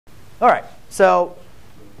All right, so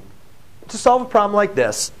to solve a problem like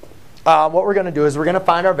this, what we're going to do is we're going to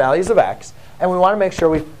find our values of x, and we want to make sure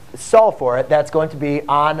we solve for it. That's going to be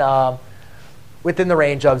on within the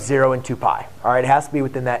range of 0 and 2 pi. All right, it has to be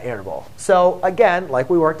within that interval. So again, like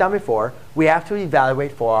we worked on before, we have to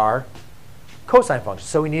evaluate for our cosine function.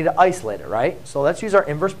 So we need to isolate it, right? So let's use our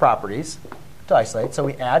inverse properties to isolate. So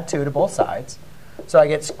we add 2 to both sides. So I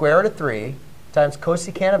get square root of 3 times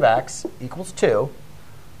cosecant of x equals 2.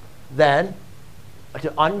 Then,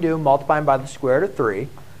 to undo multiplying by the square root of 3,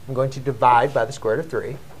 I'm going to divide by the square root of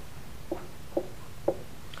 3.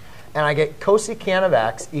 And I get cosecant of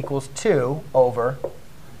x equals 2 over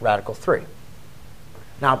radical 3.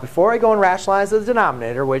 Now, before I go and rationalize the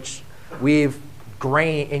denominator, which we've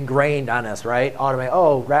ingrained on us, right? Automate,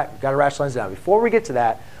 oh, got to rationalize it down. Before we get to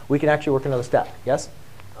that, we can actually work another step. Yes?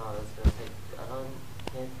 I was going to say,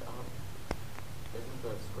 isn't the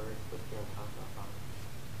square root supposed to be on top of the bottom?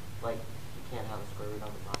 Like, you can't have a square root on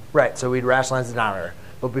the bottom. Right, so we'd rationalize the denominator.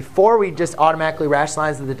 But before we just automatically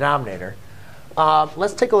rationalize the denominator,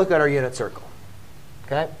 let's take a look at our unit circle.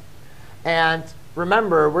 Okay? And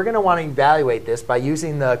remember, we're going to want to evaluate this by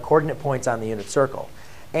using the coordinate points on the unit circle.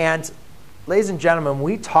 And ladies and gentlemen,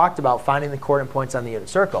 we talked about finding the coordinate points on the unit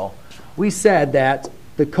circle. We said that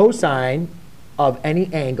the cosine of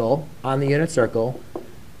any angle on the unit circle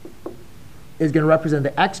is going to represent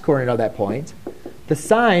the x-coordinate of that point. The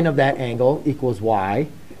sine of that angle equals y.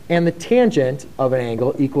 And the tangent of an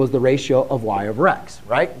angle equals the ratio of y over x.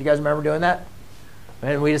 Right? Do you guys remember doing that?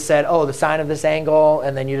 And we just said, oh, the sine of this angle,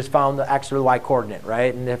 and then you just found the x or the y coordinate,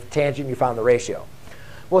 right? And if tangent, you found the ratio.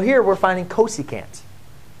 Well, here we're finding cosecant,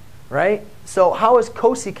 right? So how is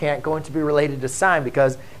cosecant going to be related to sine?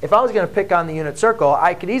 Because if I was going to pick on the unit circle,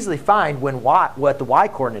 I could easily find what the y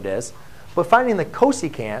coordinate is. But finding the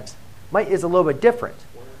cosecant is a little bit different.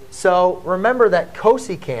 So remember that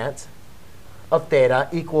cosecant of theta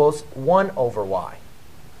equals 1 over y,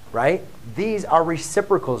 right? These are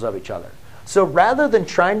reciprocals of each other. So rather than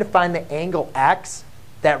trying to find the angle x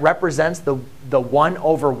that represents the 1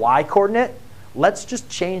 over y coordinate, let's just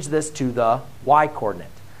change this to the y coordinate.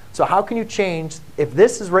 So how can you change, if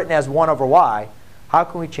this is written as 1 over y, how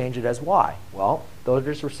can we change it as y? Well, those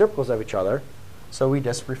are just reciprocals of each other, so we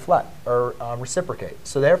just reciprocate.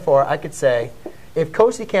 So therefore, I could say, if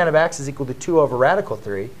cosecant of x is equal to 2 over radical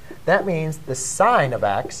 3, that means the sine of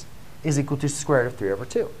x is equal to square root of 3 over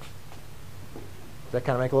 2. Does that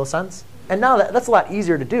kind of make a little sense? And now that's a lot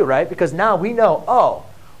easier to do, right? Because now we know, oh,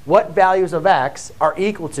 what values of x are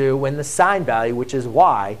equal to when the sine value, which is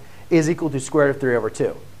y, is equal to square root of 3 over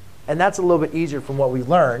 2. And that's a little bit easier from what we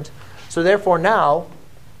learned. So therefore, now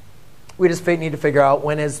we just need to figure out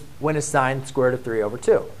when is sine square root of 3 over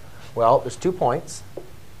 2. Well, there's 2 points.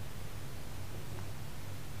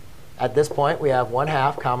 At this point, we have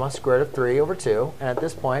 1/2 comma square root of 3 over 2. And at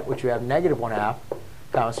this point, which we have negative 1/2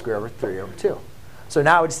 comma square root of 3 over 2. So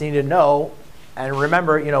now we just need to know and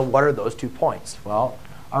remember, what are those 2 points? Well,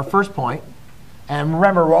 our first point, and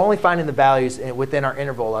remember, we're only finding the values within our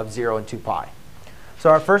interval of 0 and 2 pi. So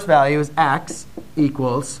our first value is x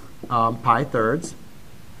equals pi thirds.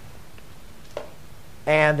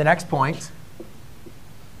 And the next point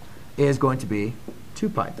is going to be 2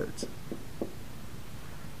 pi thirds.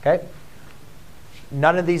 Okay?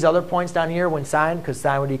 None of these other points down here when sine, because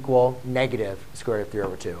sine would equal negative square root of 3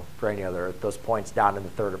 over 2 for any other those points down in the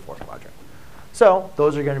third or fourth quadrant. So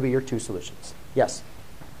those are going to be your 2 solutions. Yes?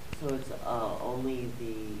 So it's only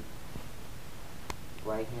the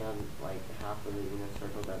right hand, like half of the unit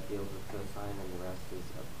circle that deals with cosine, and the rest is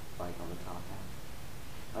like on the top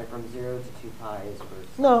half. Like from 0 to 2 pi is for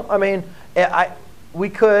sine. No, I mean, we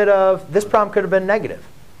could have, this problem could have been negative.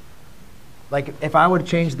 Like if I would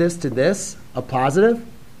change this to this, a positive,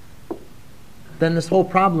 then this whole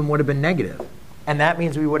problem would have been negative. And that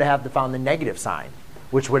means we would have found the negative sign,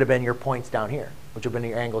 which would have been your points down here, which would have been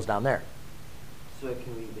your angles down there. So it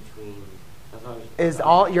can be between, as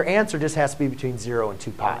long as your answer just has to be between 0 and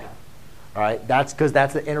 2 pi. Okay. All right, that's because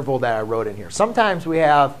that's the interval that I wrote in here. Sometimes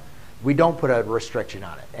we don't put a restriction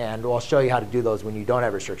on it, and I'll show you how to do those when you don't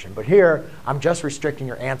have a restriction. But here, I'm just restricting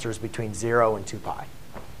your answers between 0 and 2 pi.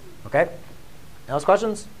 Okay? Any else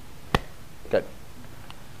questions? Good.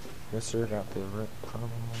 Yes, sir. Got the right.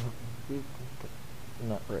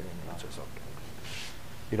 Not writing answers. Okay.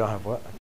 You don't have what?